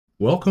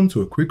Welcome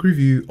to a quick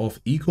review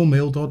of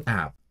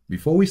ecomail.app.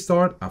 Before we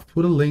start, I've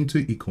put a link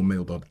to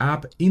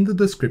ecomail.app in the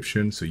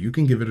description so you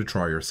can give it a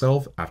try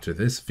yourself after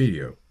this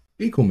video.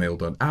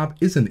 ecomail.app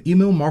is an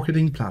email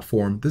marketing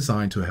platform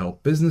designed to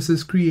help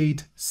businesses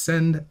create,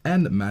 send,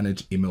 and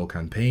manage email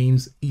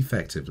campaigns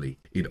effectively.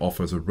 It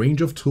offers a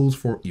range of tools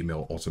for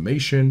email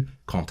automation,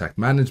 contact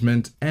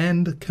management,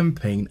 and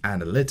campaign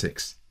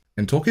analytics.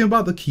 And talking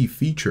about the key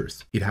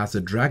features, it has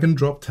a drag and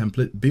drop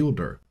template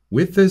builder.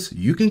 With this,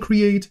 you can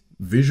create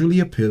visually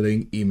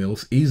appealing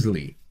emails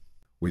easily.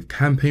 With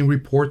campaign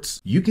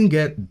reports, you can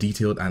get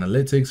detailed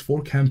analytics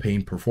for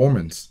campaign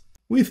performance.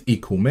 With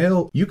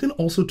ecomail, you can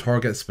also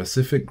target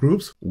specific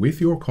groups with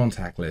your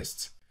contact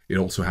lists. It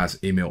also has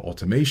email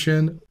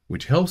automation,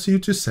 which helps you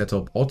to set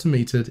up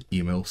automated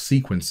email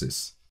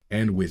sequences.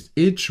 And with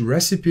each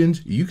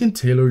recipient, you can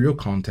tailor your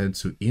content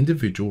to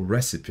individual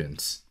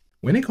recipients.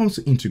 When it comes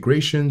to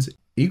integrations,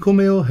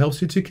 ecomail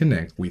helps you to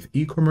connect with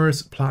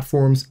e-commerce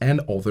platforms and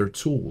other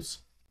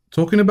tools.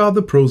 Talking about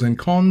the pros and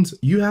cons,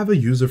 you have a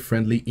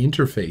user-friendly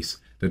interface.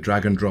 The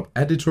drag and drop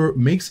editor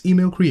makes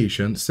email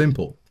creation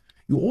simple.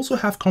 You also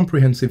have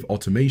comprehensive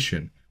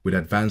automation with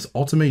advanced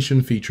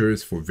automation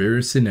features for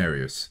various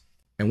scenarios.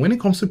 And when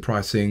it comes to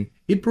pricing,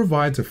 it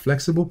provides a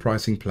flexible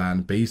pricing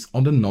plan based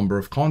on the number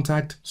of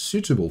contacts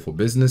suitable for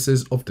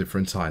businesses of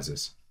different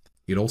sizes.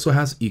 It also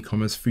has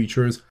e-commerce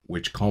features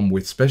which come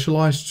with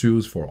specialized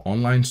tools for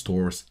online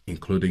stores,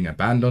 including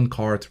abandoned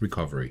cart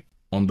recovery.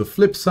 On the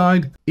flip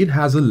side, it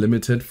has a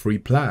limited free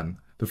plan.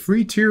 The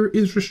free tier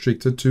is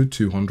restricted to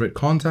 200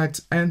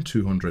 contacts and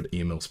 200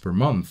 emails per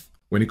month.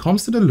 When it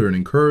comes to the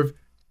learning curve,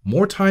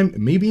 more time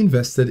may be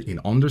invested in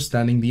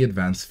understanding the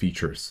advanced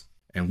features.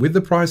 And with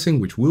the pricing,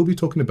 which we'll be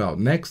talking about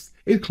next,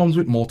 it comes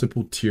with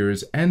multiple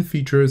tiers and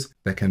features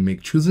that can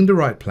make choosing the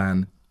right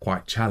plan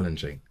quite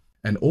challenging.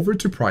 And over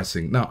to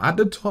pricing. Now at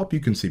the top, you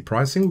can see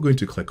pricing. We're going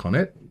to click on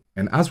it.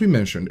 And as we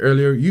mentioned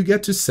earlier, you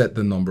get to set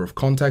the number of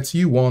contacts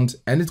you want,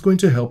 and it's going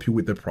to help you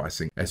with the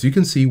pricing. As you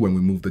can see, when we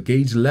move the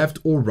gauge left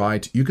or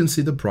right, you can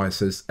see the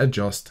prices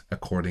adjust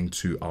according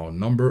to our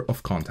number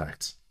of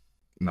contacts.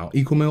 Now,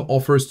 ecomail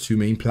offers two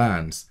main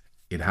plans.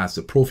 It has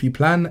the Profi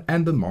plan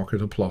and the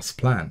Marketer Plus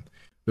plan.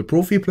 The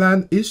Profi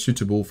plan is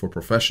suitable for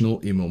professional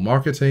email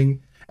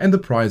marketing, and the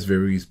price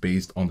varies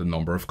based on the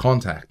number of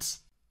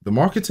contacts. The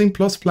Marketing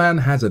Plus plan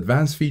has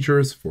advanced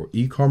features for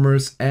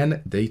e-commerce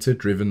and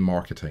data-driven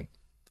marketing.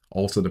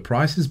 Also, the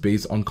price is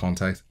based on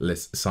contact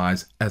list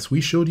size. As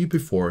we showed you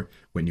before,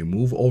 when you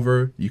move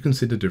over, you can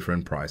see the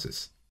different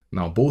prices.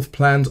 Now, both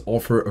plans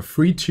offer a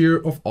free tier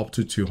of up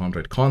to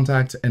 200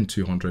 contacts and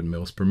 200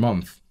 mails per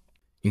month.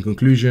 In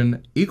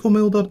conclusion,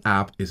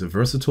 ecomail.app is a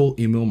versatile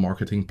email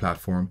marketing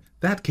platform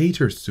that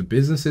caters to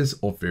businesses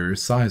of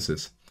various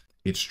sizes.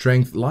 Its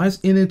strength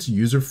lies in its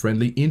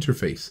user-friendly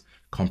interface,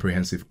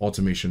 comprehensive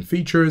automation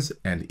features,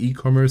 and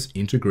e-commerce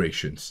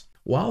integrations.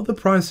 While the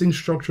pricing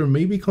structure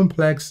may be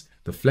complex,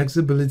 the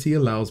flexibility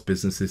allows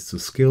businesses to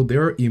scale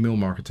their email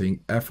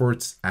marketing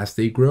efforts as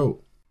they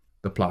grow.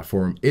 The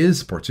platform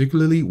is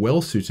particularly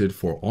well suited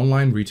for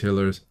online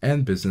retailers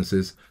and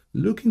businesses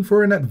looking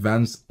for an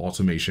advanced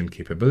automation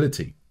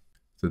capability.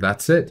 So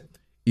that's it.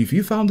 If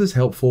you found this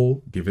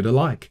helpful, give it a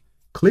like.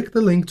 Click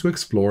the link to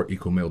explore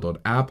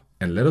ecomail.app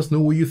and let us know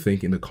what you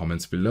think in the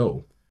comments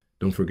below.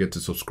 Don't forget to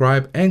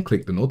subscribe and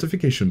click the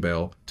notification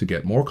bell to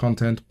get more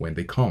content when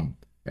they come.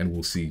 And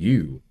we'll see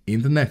you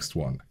in the next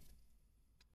one.